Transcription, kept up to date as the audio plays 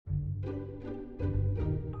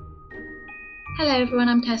Hello everyone,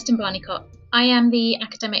 I'm Kirsten Barneycott. I am the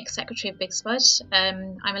Academic Secretary of Big Spud.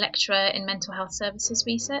 I'm a lecturer in Mental Health Services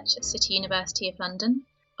Research at City University of London.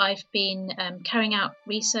 I've been carrying out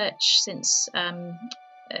research since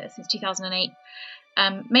 2008,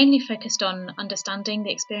 mainly focused on understanding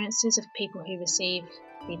the experiences of people who receive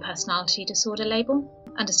the personality disorder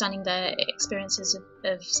label, understanding their experiences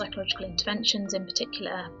of psychological interventions in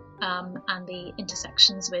particular, and the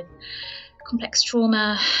intersections with complex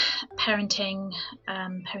trauma, parenting,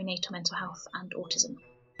 perinatal mental health and autism.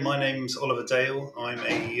 My name's Oliver Dale. I'm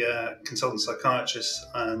a consultant psychiatrist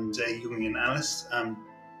and a Jungian analyst.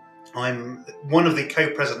 I'm one of the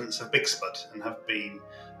co-presidents of Big Spud and have been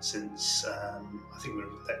since I think we were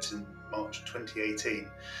elected in March 2018.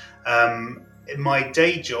 In my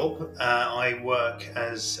day job, I work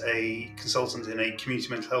as a consultant in a community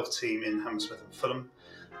mental health team in Hammersmith and Fulham.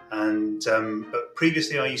 But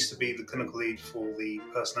previously I used to be the clinical lead for the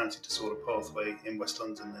personality disorder pathway in West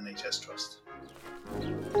London NHS Trust.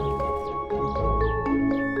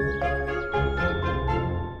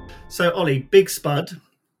 So Ollie, Big Spud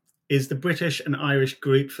is the British and Irish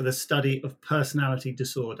group for the study of personality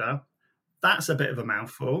disorder. That's a bit of a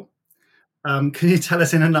mouthful. Can you tell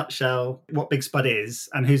us in a nutshell what Big Spud is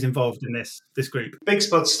and who's involved in this group? Big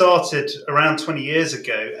Spud started around 20 years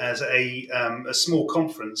ago as a small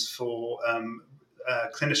conference for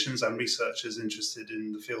clinicians and researchers interested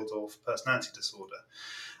in the field of personality disorder.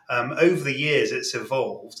 Over the years, it's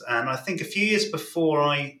evolved, and I think a few years before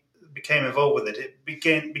I became involved with it, it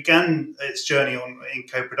began its journey in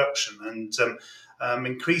co-production, and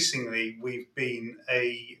increasingly we've been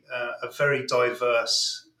a very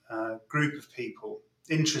diverse group of people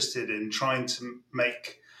interested in trying to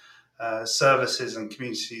make services and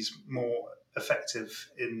communities more effective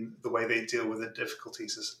in the way they deal with the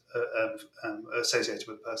difficulties associated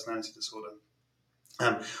with personality disorder.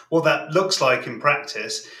 What that looks like in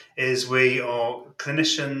practice is we are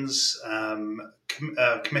clinicians,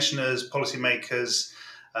 commissioners, policymakers,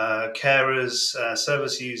 carers,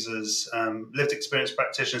 service users, lived experience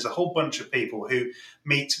practitioners, a whole bunch of people who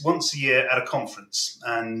meet once a year at a conference.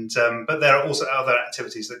 But there are also other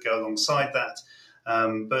activities that go alongside that.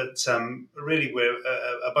 Really, we're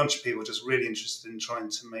a bunch of people just really interested in trying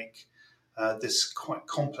to make this quite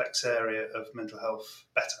complex area of mental health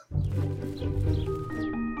better.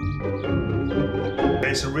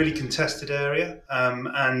 It's a really contested area,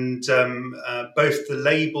 and both the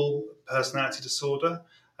label personality disorder,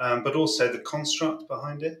 but also the construct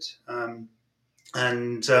behind it.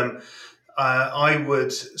 I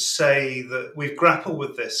would say that we've grappled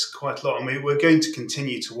with this quite a lot, and we're going to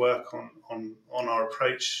continue to work on our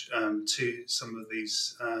approach to some of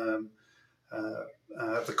these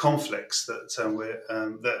the conflicts that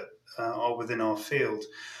are within our field.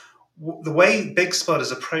 The way Big Spud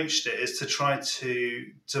has approached it is to try to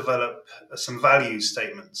develop some value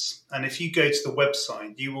statements. And if you go to the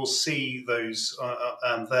website, you will see those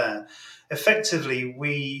there. Effectively,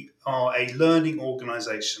 we are a learning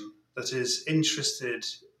organisation that is interested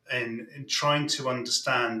in trying to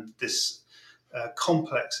understand this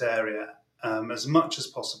complex area as much as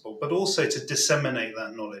possible, but also to disseminate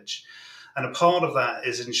that knowledge. And a part of that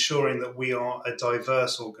is ensuring that we are a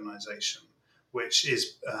diverse organisation, which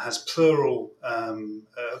has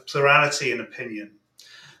plurality in opinion.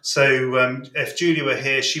 So if Julia were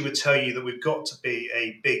here, she would tell you that we've got to be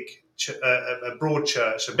a broad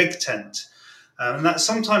church, a big tent. And that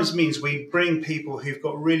sometimes means we bring people who've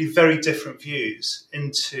got really very different views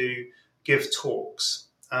in to give talks.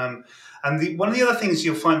 One of the other things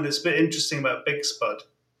you'll find that's a bit interesting about Big Spud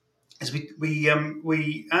is we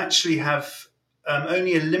actually have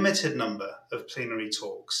only a limited number of plenary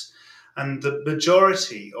talks. And the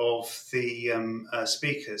majority of the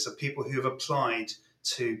speakers are people who have applied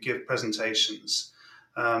to give presentations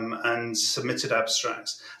and submitted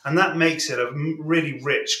abstracts. And that makes it a really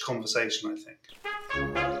rich conversation, I think.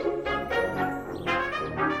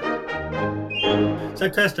 So,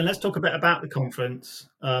 Kirsten, let's talk a bit about the conference.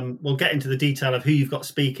 We'll get into the detail of who you've got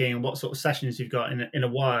speaking and what sort of sessions you've got in a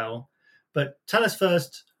while. But tell us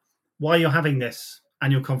first why you're having this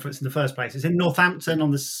annual conference in the first place. It's in Northampton on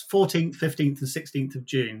the 14th, 15th and 16th of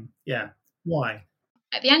June. Yeah. Why?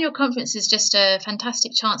 The annual conference is just a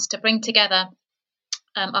fantastic chance to bring together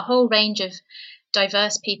a whole range of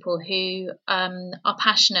diverse people who are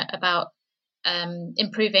passionate about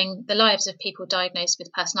improving the lives of people diagnosed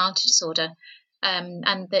with personality disorder. And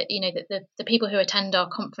that the people who attend our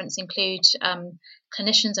conference include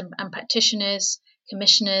clinicians and practitioners,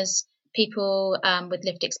 commissioners, people with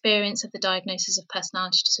lived experience of the diagnosis of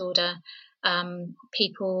personality disorder,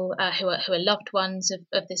 people who are loved ones of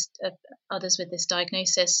others with this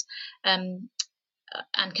diagnosis,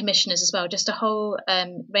 and commissioners as well, just a whole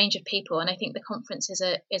range of people. And I think the conference is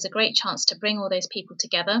a great chance to bring all those people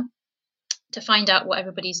together, to find out what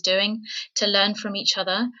everybody's doing, to learn from each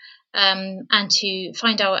other, and to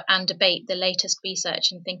find out and debate the latest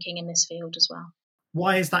research and thinking in this field as well.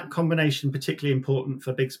 Why is that combination particularly important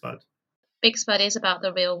for Big Spud? Big Spud is about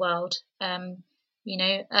the real world.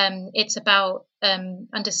 It's about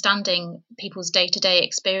understanding people's day-to-day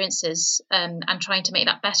experiences and trying to make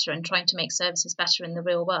that better and trying to make services better in the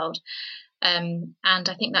real world. And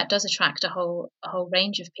I think that does attract a whole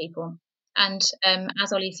range of people. And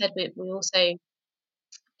as Ollie said, we also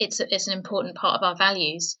it's an important part of our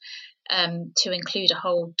values to include a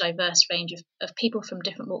whole diverse range of people from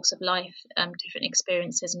different walks of life, different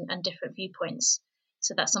experiences and different viewpoints.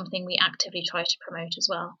 So that's something we actively try to promote as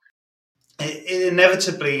well. It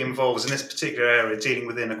inevitably involves, in this particular area, dealing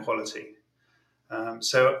with inequality.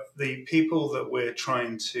 So the people that we're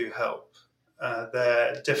trying to help,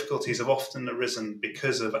 their difficulties have often arisen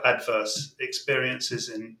because of adverse experiences,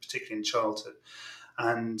 particularly in childhood,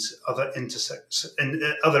 and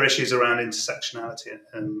other issues around intersectionality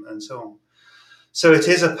and so on. So it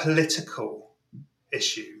is a political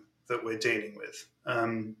issue that we're dealing with,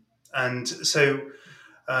 and so.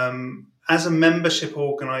 As a membership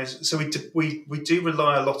organisation, so we do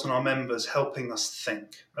rely a lot on our members helping us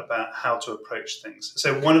think about how to approach things.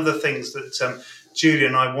 So one of the things that Julia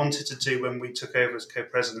and I wanted to do when we took over as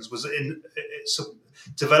co-presidents was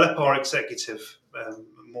develop our executive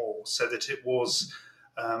more, so that it was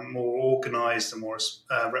more organised and more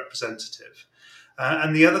representative.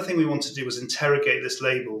 And the other thing we wanted to do was interrogate this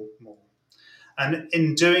label more. And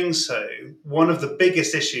in doing so, one of the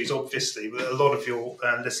biggest issues, obviously, that a lot of your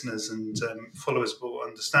listeners and followers will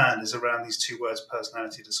understand is around these two words,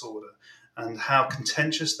 personality disorder, and how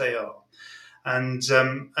contentious they are. And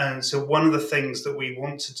so one of the things that we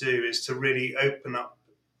want to do is to really open up,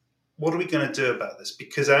 what are we going to do about this?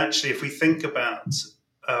 Because actually, if we think about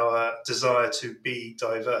our desire to be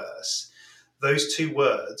diverse, those two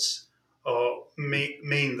words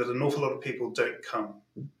mean that an awful lot of people don't come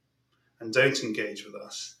and don't engage with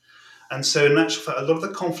us. And so in actual fact, a lot of the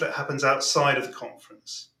conflict happens outside of the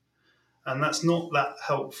conference. And that's not that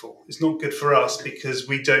helpful. It's not good for us because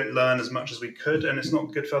we don't learn as much as we could, and it's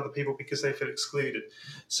not good for other people because they feel excluded.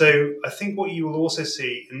 So I think what you will also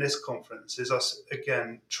see in this conference is us,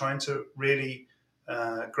 again, trying to really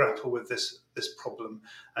grapple with this problem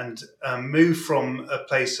and move from a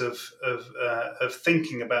place of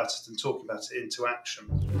thinking about it and talking about it into action.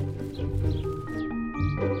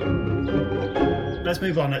 Let's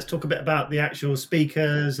move on. Let's talk a bit about the actual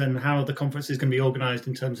speakers and how the conference is going to be organised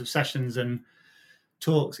in terms of sessions and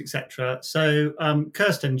talks, etc. So,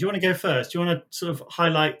 Kirsten, do you want to go first? Do you want to sort of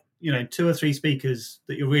highlight, 2 or 3 speakers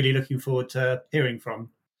that you're really looking forward to hearing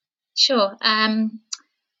from? Sure.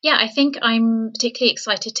 I think I'm particularly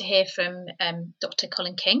excited to hear from Dr.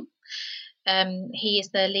 Colin King. He is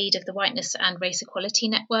the lead of the Whiteness and Race Equality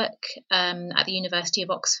Network at the University of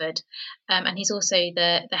Oxford, and he's also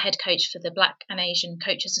the head coach for the Black and Asian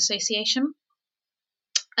Coaches Association.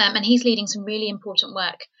 And he's leading some really important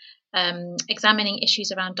work, examining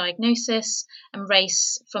issues around diagnosis and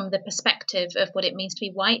race from the perspective of what it means to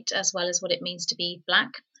be white as well as what it means to be Black.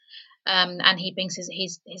 And he brings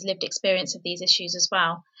his lived experience of these issues as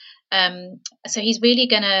well. So he's really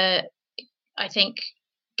going to, I think,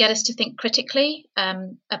 get us to think critically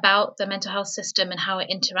about the mental health system and how it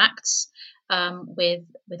interacts with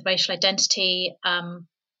racial identity and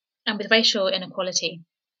with racial inequality,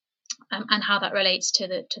 and how that relates to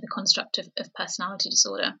the construct of personality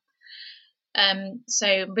disorder. So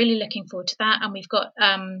I'm really looking forward to that, and we've got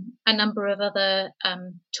a number of other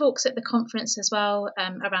talks at the conference as well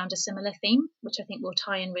around a similar theme, which I think will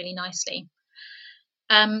tie in really nicely.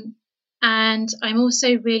 And I'm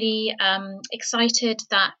also really excited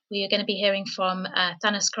that we are going to be hearing from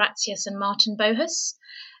Thanos Karatsias and Martin Bohus.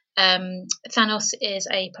 Thanos is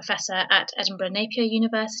a professor at Edinburgh Napier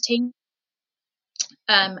University,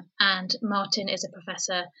 and Martin is a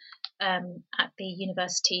professor at the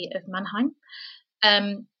University of Mannheim.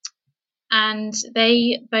 And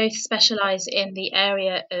they both specialise in the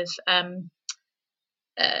area of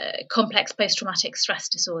complex post-traumatic stress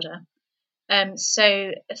disorder.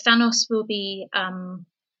 So Thanos will be,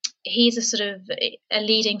 he's a sort of a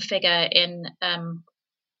leading figure in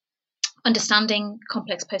understanding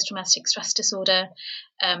complex post-traumatic stress disorder,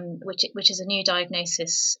 which is a new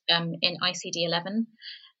diagnosis in ICD-11.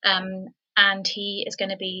 And he is going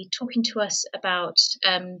to be talking to us about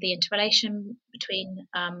the interrelation between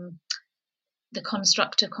the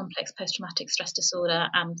construct of complex post-traumatic stress disorder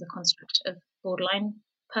and the construct of borderline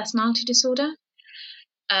personality disorder.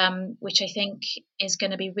 which I think is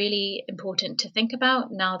going to be really important to think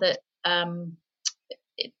about now that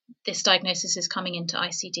this diagnosis is coming into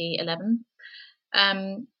ICD-11.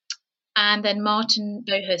 And then Martin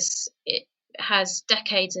Bohus has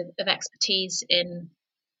decades of expertise in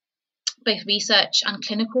both research and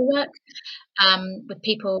clinical work with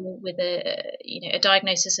people with a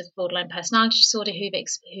diagnosis of borderline personality disorder who've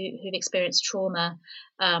experienced trauma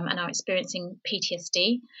and are experiencing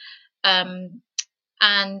PTSD.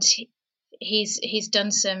 And he's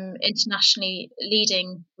done some internationally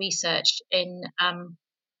leading research in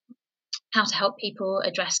how to help people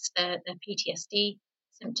address their PTSD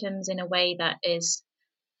symptoms in a way that is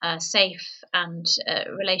safe and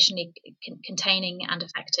relationally containing and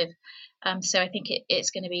effective. So I think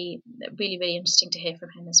it's going to be really, really interesting to hear from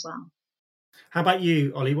him as well. How about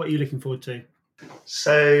you, Ollie? What are you looking forward to?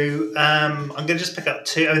 So I'm going to just pick up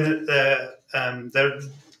two.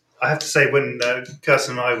 I have to say, when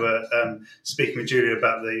Kirsten and I were speaking with Julia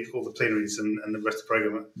about all the plenaries and the rest of the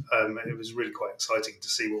programme, it was really quite exciting to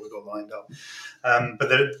see what we got lined up. But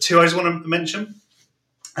there are two I just want to mention.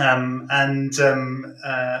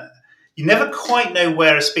 You never quite know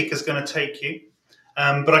where a speaker's going to take you,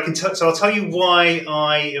 but I can so I'll tell you why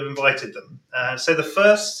I have invited them. So the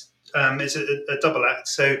first is a double act.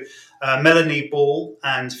 So Melanie Ball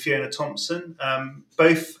and Fiona Thompson,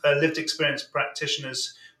 both lived experience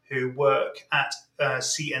practitioners who work at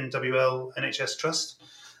CNWL NHS Trust.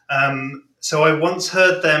 So I once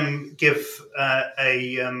heard them give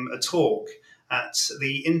a talk at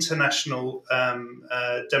the International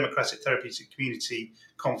Democratic Therapeutic Community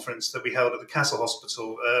Conference that we held at the Castle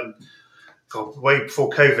Hospital way before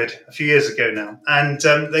COVID, a few years ago now. And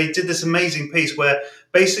they did this amazing piece where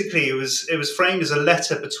basically it was framed as a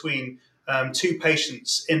letter between two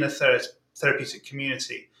patients in a therapeutic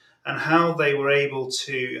community and how they were able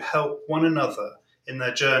to help one another in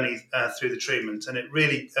their journey through the treatment. And it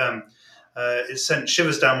really it sent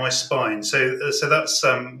shivers down my spine. So that's that's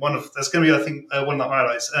going to be, I think, one of the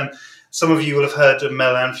highlights. Some of you will have heard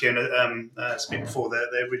Mel and Fiona speak before.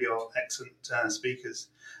 They really are excellent speakers.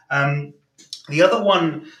 The other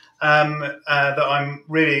one that I'm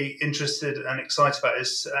really interested and excited about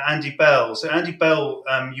is Andy Bell. So Andy Bell,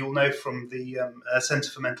 you'll know from the Centre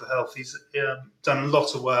for Mental Health. He's done a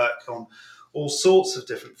lot of work on all sorts of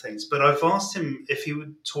different things. But I've asked him if he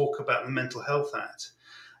would talk about the Mental Health Act.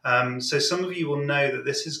 So some of you will know that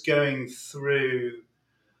this is going through.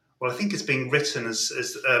 Well, I think it's being written as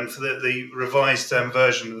for the revised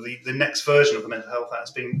version, the next version of the Mental Health Act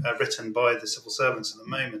is being written by the civil servants at the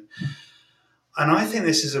moment. And I think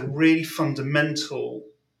this is a really fundamental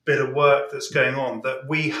bit of work that's going on that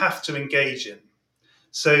we have to engage in.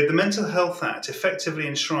 So the Mental Health Act effectively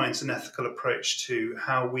enshrines an ethical approach to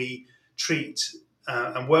how we treat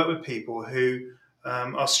and work with people who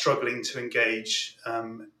are struggling to engage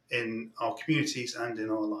in our communities and in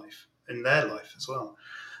our life, in their life as well.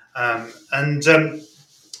 And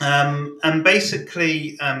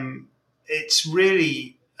basically, it's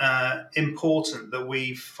really important that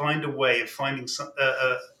we find a way of finding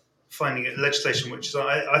a legislation which is,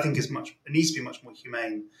 I think, it needs to be much more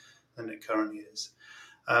humane than it currently is.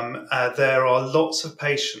 There are lots of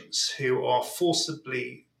patients who are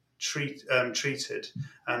forcibly treated,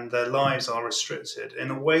 and their lives are restricted in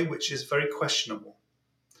a way which is very questionable.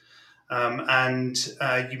 And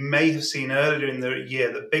you may have seen earlier in the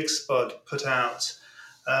year that Big Spud put out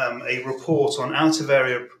a report on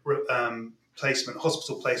out-of-area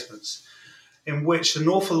hospital placements, in which an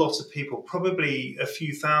awful lot of people, probably a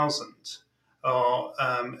few thousand, are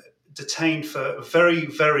detained for very,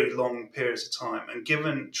 very long periods of time and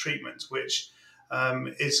given treatment which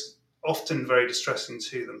is often very distressing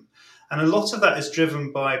to them. And a lot of that is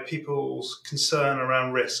driven by people's concern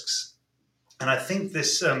around risks. And I think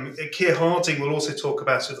this, Keir Harding will also talk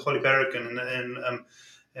about it with Holly Berrigan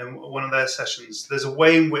in one of their sessions. There's a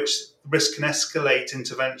way in which risk can escalate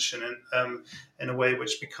intervention in a way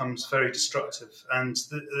which becomes very destructive. And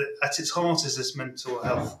at its heart is this Mental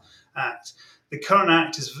Health Act. The current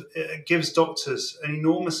act gives doctors an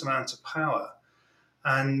enormous amount of power.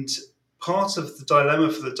 And part of the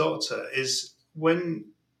dilemma for the doctor is when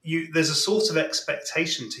there's a sort of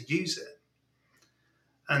expectation to use it.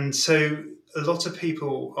 And so a lot of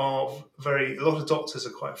doctors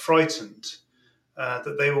are quite frightened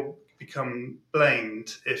that they will become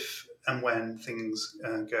blamed if and when things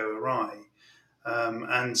go awry.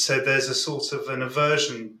 And so there's a sort of an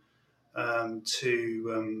aversion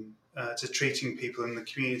to treating people in the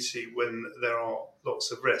community when there are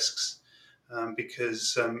lots of risks,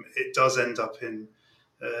 because it does end up in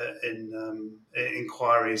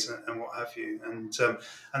inquiries and what have you. And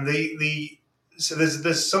the So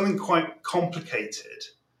there's something quite complicated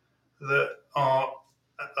that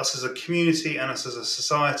us as a community and us as a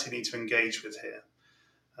society need to engage with here,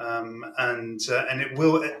 and it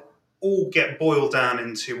will all get boiled down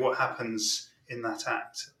into what happens in that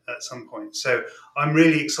act at some point. So I'm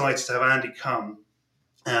really excited to have Andy come,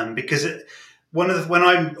 because when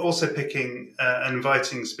I'm also picking and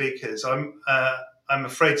inviting speakers, I'm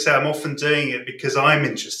afraid to say I'm often doing it because I'm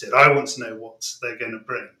interested. I want to know what they're going to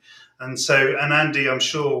bring. And Andy, I'm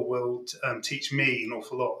sure, will teach me an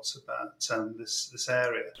awful lot about this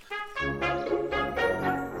area.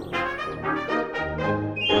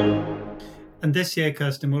 And this year,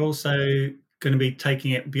 Kirsten, we're also going to be taking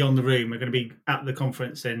it beyond the room. We're going to be at the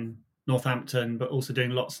conference in Northampton, but also doing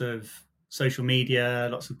lots of social media,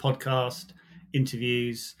 lots of podcast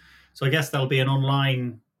interviews. So I guess there'll be an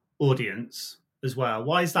online audience as well.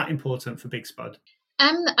 Why is that important for Big Spud?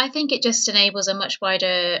 I think it just enables a much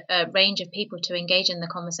wider range of people to engage in the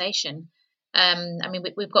conversation. I mean,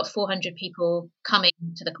 we've got 400 people coming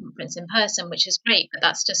to the conference in person, which is great, but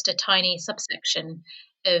that's just a tiny subsection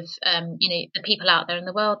of the people out there in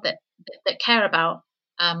the world that care about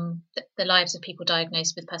the lives of people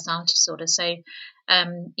diagnosed with personality disorder. So,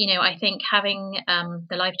 I think having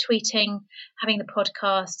the live tweeting, having the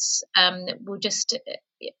podcasts will just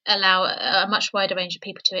allow a much wider range of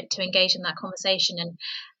people to engage in that conversation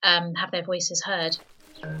and have their voices heard.